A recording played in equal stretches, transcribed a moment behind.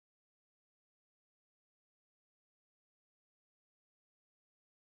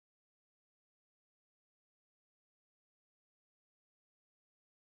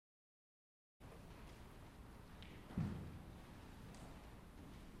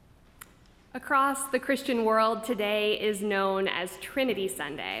Across the Christian world, today is known as Trinity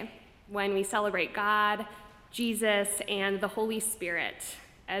Sunday, when we celebrate God, Jesus, and the Holy Spirit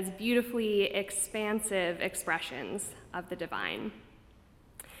as beautifully expansive expressions of the divine.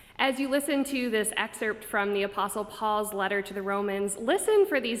 As you listen to this excerpt from the Apostle Paul's letter to the Romans, listen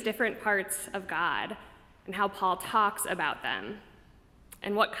for these different parts of God and how Paul talks about them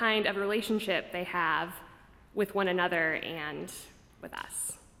and what kind of relationship they have with one another and with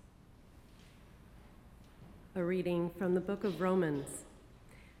us. A reading from the book of Romans.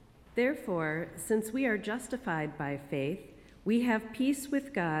 Therefore, since we are justified by faith, we have peace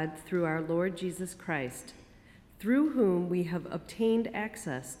with God through our Lord Jesus Christ, through whom we have obtained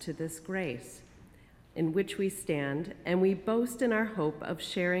access to this grace, in which we stand, and we boast in our hope of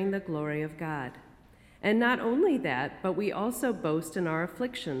sharing the glory of God. And not only that, but we also boast in our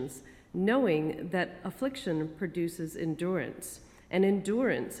afflictions, knowing that affliction produces endurance, and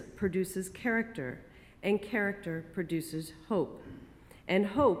endurance produces character, and character produces hope. And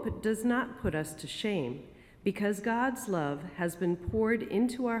hope does not put us to shame, because God's love has been poured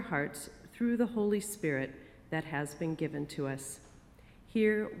into our hearts through the Holy Spirit that has been given to us.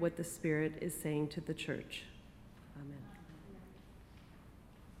 Hear what the Spirit is saying to the church. Amen.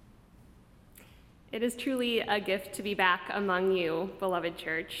 It is truly a gift to be back among you, beloved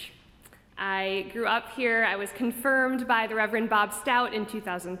church. I grew up here. I was confirmed by the Reverend Bob Stout in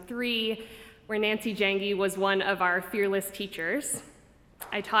 2003, where Nancy Jengi was one of our fearless teachers.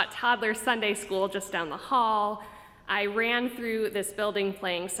 I taught toddler Sunday school just down the hall. I ran through this building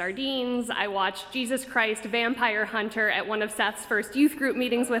playing sardines. I watched Jesus Christ Vampire Hunter at one of Seth's first youth group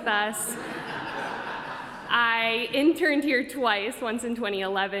meetings with us. I interned here twice, once in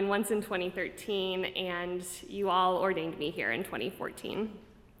 2011, once in 2013, and you all ordained me here in 2014.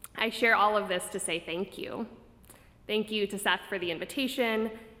 I share all of this to say thank you. Thank you to Seth for the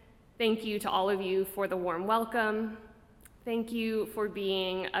invitation. Thank you to all of you for the warm welcome. Thank you for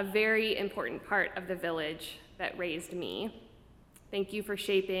being a very important part of the village that raised me. Thank you for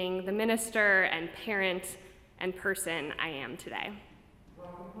shaping the minister and parent and person I am today.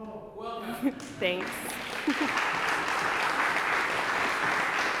 Welcome home. Welcome. Thanks.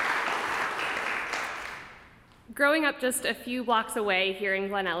 Growing up just a few blocks away here in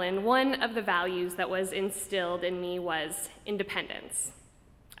Glen Ellen, one of the values that was instilled in me was independence.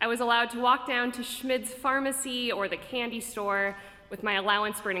 I was allowed to walk down to Schmid's Pharmacy or the candy store with my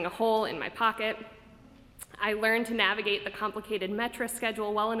allowance burning a hole in my pocket. I learned to navigate the complicated metro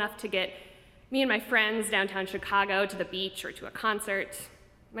schedule well enough to get me and my friends downtown Chicago to the beach or to a concert.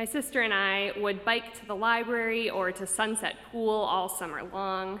 My sister and I would bike to the library or to Sunset Pool all summer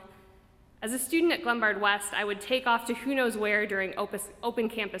long. As a student at Glenbard West, I would take off to who knows where during open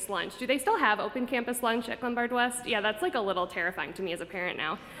campus lunch. Do they still have open campus lunch at Glenbard West? Yeah, that's like a little terrifying to me as a parent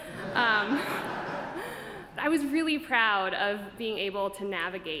now. I was really proud of being able to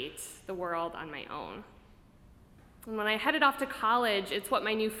navigate the world on my own. And when I headed off to college, it's what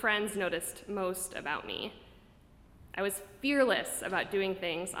my new friends noticed most about me. I was fearless about doing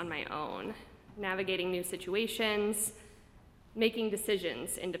things on my own, navigating new situations, making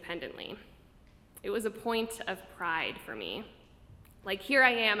decisions independently. It was a point of pride for me. Like, here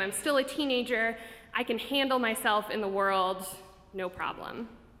I am, I'm still a teenager, I can handle myself in the world, no problem.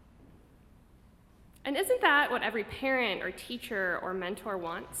 And isn't that what every parent or teacher or mentor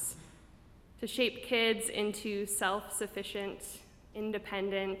wants? To shape kids into self-sufficient,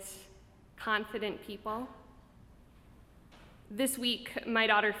 independent, confident people? This week, my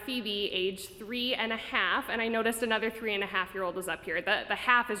daughter Phoebe, aged 3.5, and I noticed another 3.5-year-old was up here. The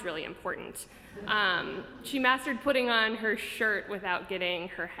half is really important. She mastered putting on her shirt without getting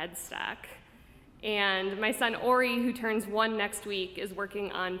her head stuck. And my son Ori, who turns 1 next week, is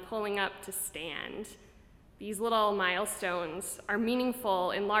working on pulling up to stand. These little milestones are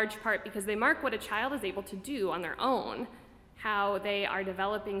meaningful in large part because they mark what a child is able to do on their own, how they are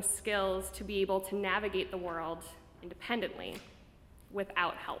developing skills to be able to navigate the world independently,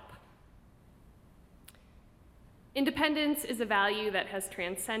 without help. Independence is a value that has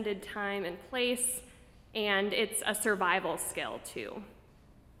transcended time and place, and it's a survival skill too.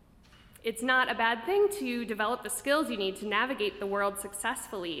 It's not a bad thing to develop the skills you need to navigate the world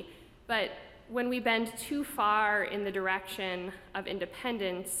successfully, but when we bend too far in the direction of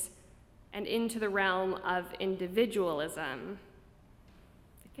independence and into the realm of individualism,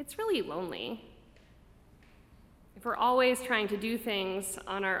 it gets really lonely. If we're always trying to do things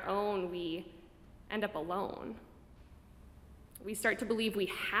on our own, we end up alone. We start to believe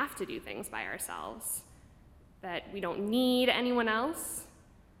we have to do things by ourselves, that we don't need anyone else.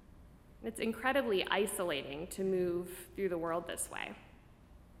 It's incredibly isolating to move through the world this way.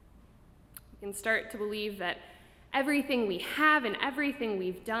 We can start to believe that everything we have and everything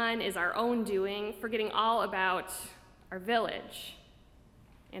we've done is our own doing, forgetting all about our village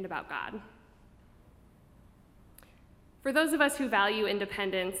and about God. For those of us who value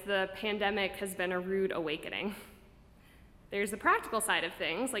independence, the pandemic has been a rude awakening. There's the practical side of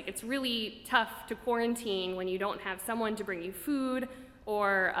things, like it's really tough to quarantine when you don't have someone to bring you food,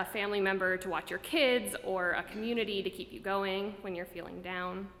 or a family member to watch your kids, or a community to keep you going when you're feeling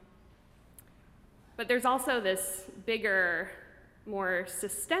down. But there's also this bigger, more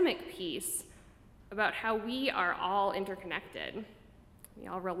systemic piece about how we are all interconnected. We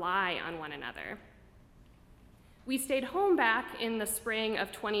all rely on one another. We stayed home back in the spring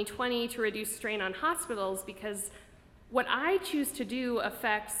of 2020 to reduce strain on hospitals because what I choose to do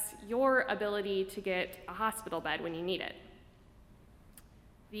affects your ability to get a hospital bed when you need it.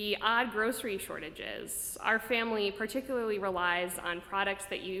 The odd grocery shortages. Our family particularly relies on products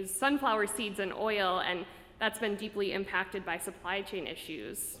that use sunflower seeds and oil, and that's been deeply impacted by supply chain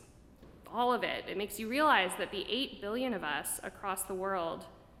issues. All of it makes you realize that the 8 billion of us across the world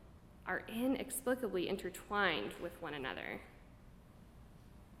are inexplicably intertwined with one another.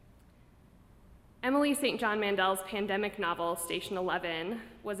 Emily St. John Mandel's pandemic novel, Station 11,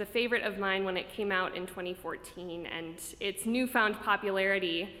 was a favorite of mine when it came out in 2014, and its newfound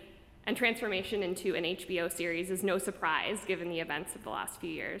popularity and transformation into an HBO series is no surprise given the events of the last few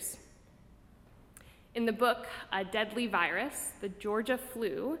years. In the book, a deadly virus, the Georgia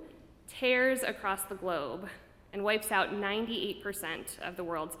flu, tears across the globe and wipes out 98% of the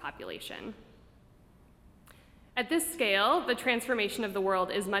world's population. At this scale, the transformation of the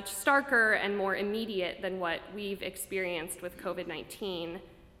world is much starker and more immediate than what we've experienced with COVID-19,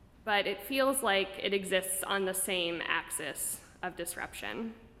 but it feels like it exists on the same axis of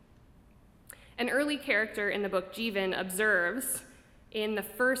disruption. An early character in the book, Jeevan, observes in the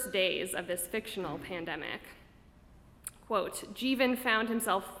first days of this fictional pandemic, quote, Jeevan found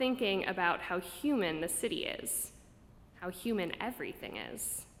himself thinking about how human the city is, how human everything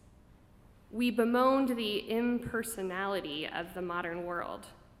is. We bemoaned the impersonality of the modern world,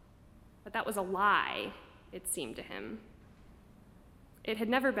 but that was a lie, it seemed to him. It had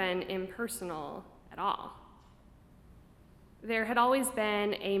never been impersonal at all. There had always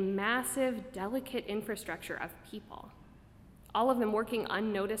been a massive, delicate infrastructure of people, all of them working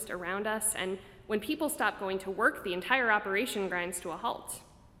unnoticed around us, and when people stop going to work, the entire operation grinds to a halt.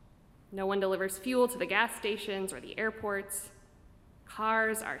 No one delivers fuel to the gas stations or the airports.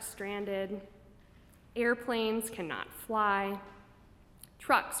 Cars are stranded. Airplanes cannot fly.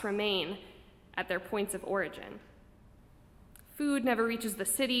 Trucks remain at their points of origin. Food never reaches the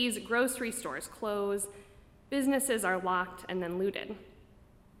cities. Grocery stores close. Businesses are locked and then looted.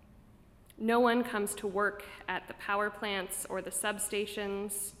 No one comes to work at the power plants or the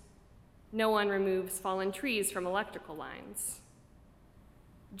substations. No one removes fallen trees from electrical lines.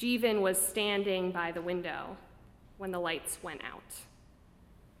 Jeevan was standing by the window when the lights went out.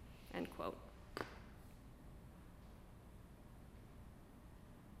 End quote.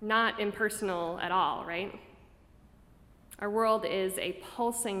 Not impersonal at all, right? Our world is a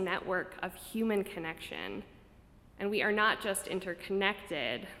pulsing network of human connection, and we are not just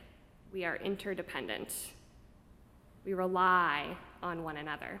interconnected, we are interdependent. We rely on one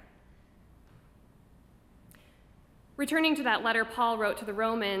another. Returning to that letter Paul wrote to the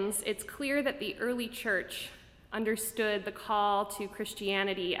Romans, it's clear that the early church understood the call to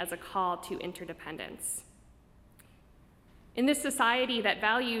Christianity as a call to interdependence. In this society that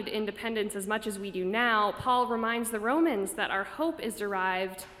valued independence as much as we do now, Paul reminds the Romans that our hope is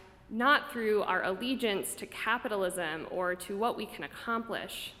derived not through our allegiance to capitalism or to what we can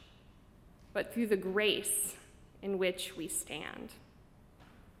accomplish, but through the grace in which we stand.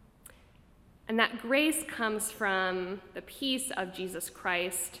 And that grace comes from the peace of Jesus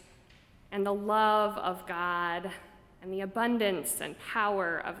Christ and the love of God and the abundance and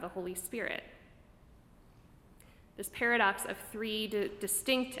power of the Holy Spirit. This paradox of three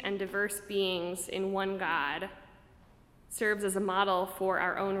distinct and diverse beings in one God serves as a model for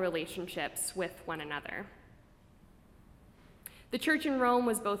our own relationships with one another. The church in Rome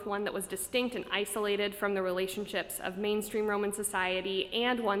was both one that was distinct and isolated from the relationships of mainstream Roman society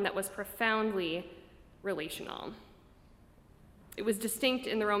and one that was profoundly relational. It was distinct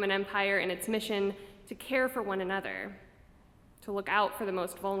in the Roman Empire in its mission to care for one another, to look out for the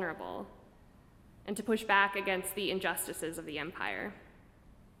most vulnerable, and to push back against the injustices of the empire.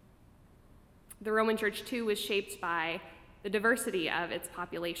 The Roman Church, too, was shaped by the diversity of its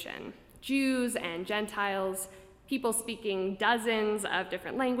population, Jews and Gentiles, people speaking dozens of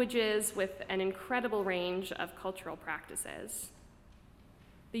different languages with an incredible range of cultural practices.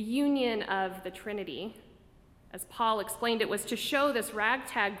 The union of the Trinity, as Paul explained it, was to show this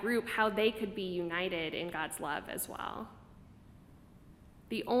ragtag group how they could be united in God's love as well.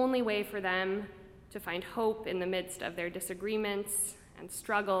 The only way for them to find hope in the midst of their disagreements and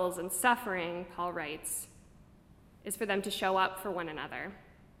struggles and suffering, Paul writes, is for them to show up for one another,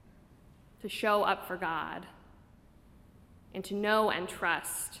 to show up for God, and to know and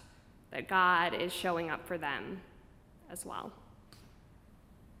trust that God is showing up for them as well.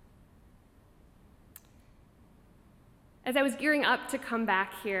 As I was gearing up to come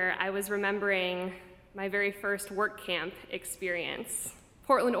back here, I was remembering my very first work camp experience,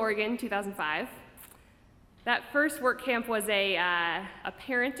 Portland, Oregon, 2005. That first work camp was a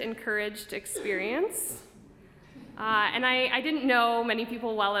parent-encouraged experience. And I didn't know many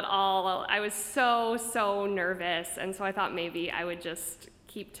people well at all. I was so nervous, and so I thought maybe I would just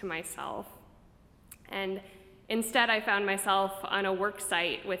keep to myself. And instead, I found myself on a work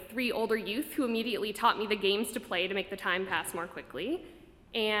site with 3 older youth who immediately taught me the games to play to make the time pass more quickly,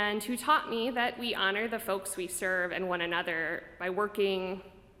 and who taught me that we honor the folks we serve and one another by working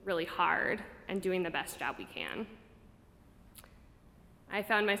really hard and doing the best job we can. I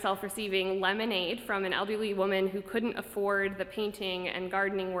found myself receiving lemonade from an elderly woman who couldn't afford the painting and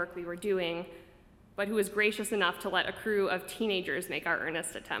gardening work we were doing, but who was gracious enough to let a crew of teenagers make our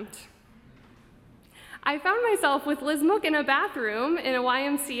earnest attempt. I found myself with Liz Mook in a bathroom in a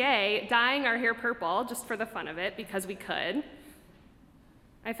YMCA dyeing our hair purple just for the fun of it because we could.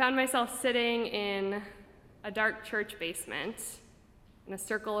 I found myself sitting in a dark church basement in a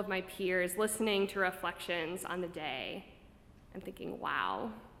circle of my peers listening to reflections on the day and thinking,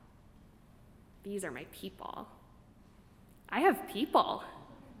 wow, these are my people. I have people.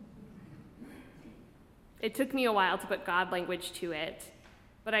 It took me a while to put God language to it,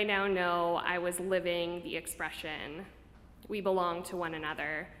 but I now know I was living the expression, we belong to one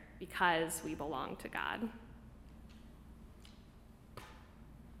another because we belong to God.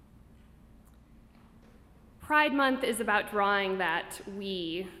 Pride Month is about drawing that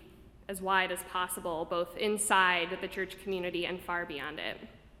we as wide as possible, both inside the church community and far beyond it.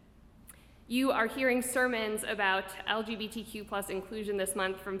 You are hearing sermons about LGBTQ plus inclusion this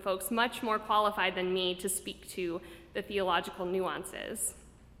month from folks much more qualified than me to speak to the theological nuances.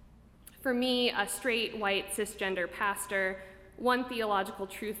 For me, a straight, white, cisgender pastor, one theological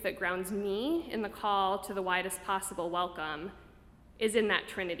truth that grounds me in the call to the widest possible welcome is in that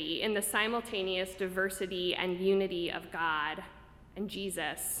Trinity, in the simultaneous diversity and unity of God and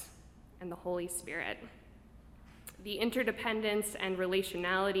Jesus and the Holy Spirit. The interdependence and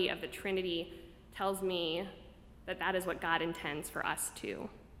relationality of the Trinity tells me that that is what God intends for us too,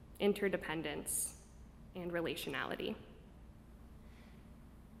 interdependence and relationality.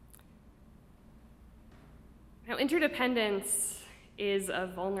 Now, interdependence is a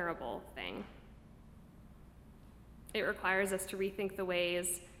vulnerable thing. It requires us to rethink the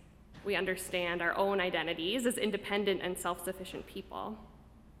ways we understand our own identities as independent and self-sufficient people.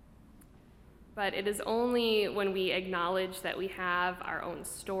 But it is only when we acknowledge that we have our own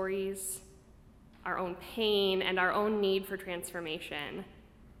stories, our own pain, and our own need for transformation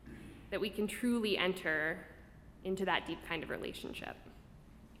that we can truly enter into that deep kind of relationship.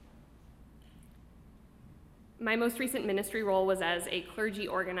 My most recent ministry role was as a clergy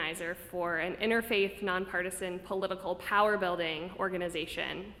organizer for an interfaith, nonpartisan, political power-building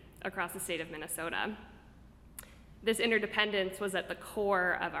organization across the state of Minnesota. This interdependence was at the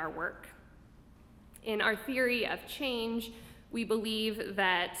core of our work. In our theory of change, we believe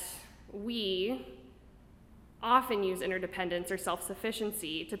that we often use interdependence or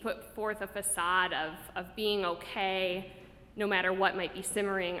self-sufficiency to put forth a facade of being okay no matter what might be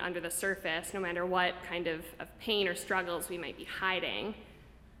simmering under the surface, no matter what kind of pain or struggles we might be hiding.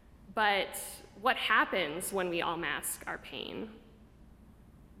 But what happens when we all mask our pain?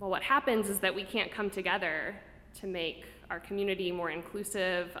 Well, what happens is that we can't come together to make our community more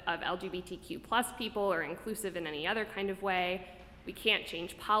inclusive of LGBTQ plus people or inclusive in any other kind of way. We can't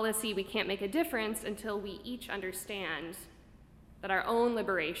change policy, we can't make a difference until we each understand that our own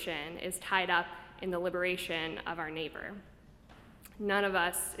liberation is tied up in the liberation of our neighbor. None of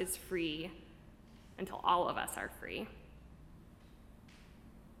us is free until all of us are free.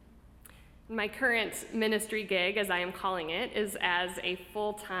 My current ministry gig, as I am calling it, is as a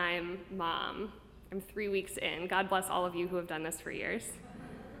full-time mom. I'm 3 weeks in. God bless all of you who have done this for years.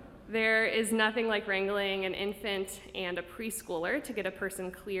 There is nothing like wrangling an infant and a preschooler to get a person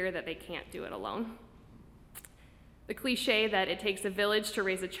clear that they can't do it alone. The cliche that it takes a village to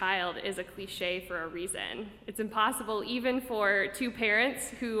raise a child is a cliche for a reason. It's impossible even for two parents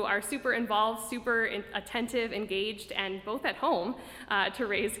who are super involved, super attentive, engaged, and both at home to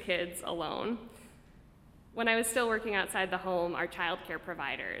raise kids alone. When I was still working outside the home, our childcare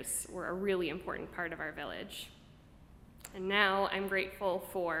providers were a really important part of our village. And now I'm grateful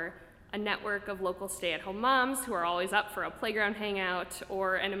for a network of local stay-at-home moms who are always up for a playground hangout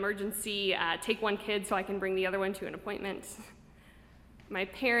or an emergency take one kid so I can bring the other one to an appointment. My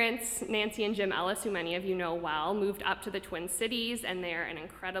parents, Nancy and Jim Ellis, who many of you know well, moved up to the Twin Cities, and they're an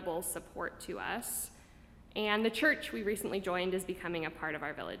incredible support to us. And the church we recently joined is becoming a part of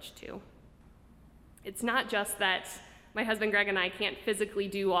our village too. It's not just that my husband Greg and I can't physically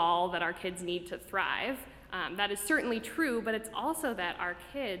do all that our kids need to thrive. That is certainly true, but it's also that our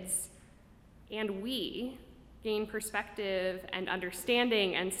kids and we gain perspective and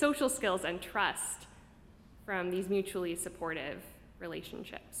understanding and social skills and trust from these mutually supportive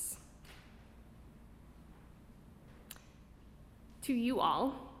relationships. To you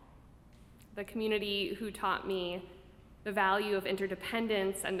all, the community who taught me the value of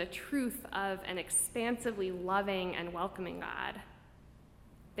interdependence and the truth of an expansively loving and welcoming God,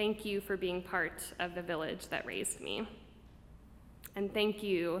 thank you for being part of the village that raised me. And thank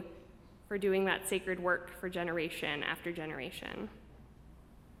you for doing that sacred work for generation after generation.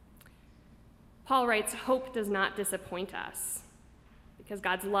 Paul writes, "Hope does not disappoint us, because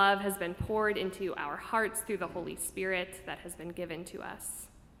God's love has been poured into our hearts through the Holy Spirit that has been given to us."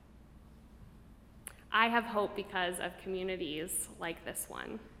 I have hope because of communities like this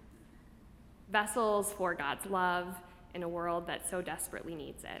one, vessels for God's love in a world that so desperately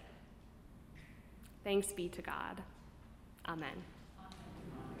needs it. Thanks be to God. Amen.